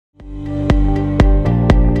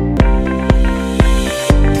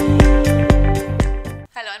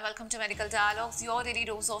Medical Dialogues, your daily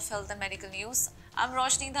dose of health and medical news. I'm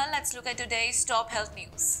Roshni Dhal. Let's look at today's top health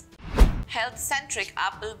news. Health-centric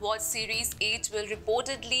Apple Watch Series 8 will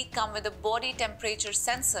reportedly come with a body temperature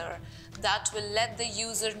sensor that will let the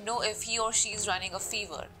user know if he or she is running a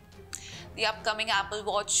fever. The upcoming Apple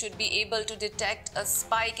Watch should be able to detect a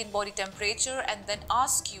spike in body temperature and then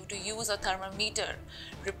ask you to use a thermometer,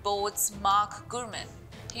 reports Mark Gurman.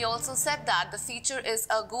 He also said that the feature is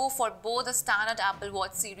a go for both the standard Apple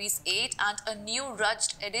Watch Series 8 and a new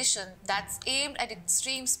rugged edition that's aimed at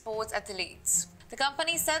extreme sports athletes. The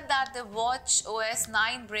company said that the Watch OS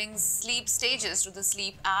 9 brings sleep stages to the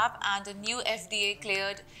Sleep app and a new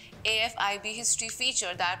FDA-cleared AFIB history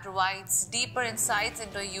feature that provides deeper insights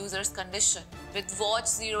into a user's condition. With Watch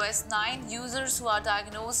OS 9, users who are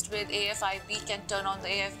diagnosed with AFIB can turn on the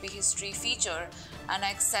AFB history feature and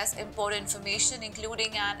access important information,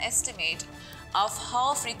 including an estimate of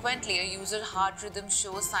how frequently a user's heart rhythm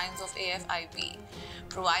shows signs of AFIB,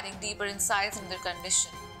 providing deeper insights into their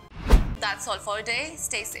condition. That's all for today.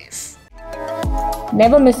 Stay safe.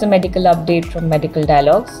 Never miss a medical update from Medical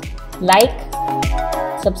Dialogues. Like,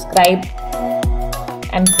 subscribe,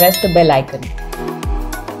 and press the bell icon.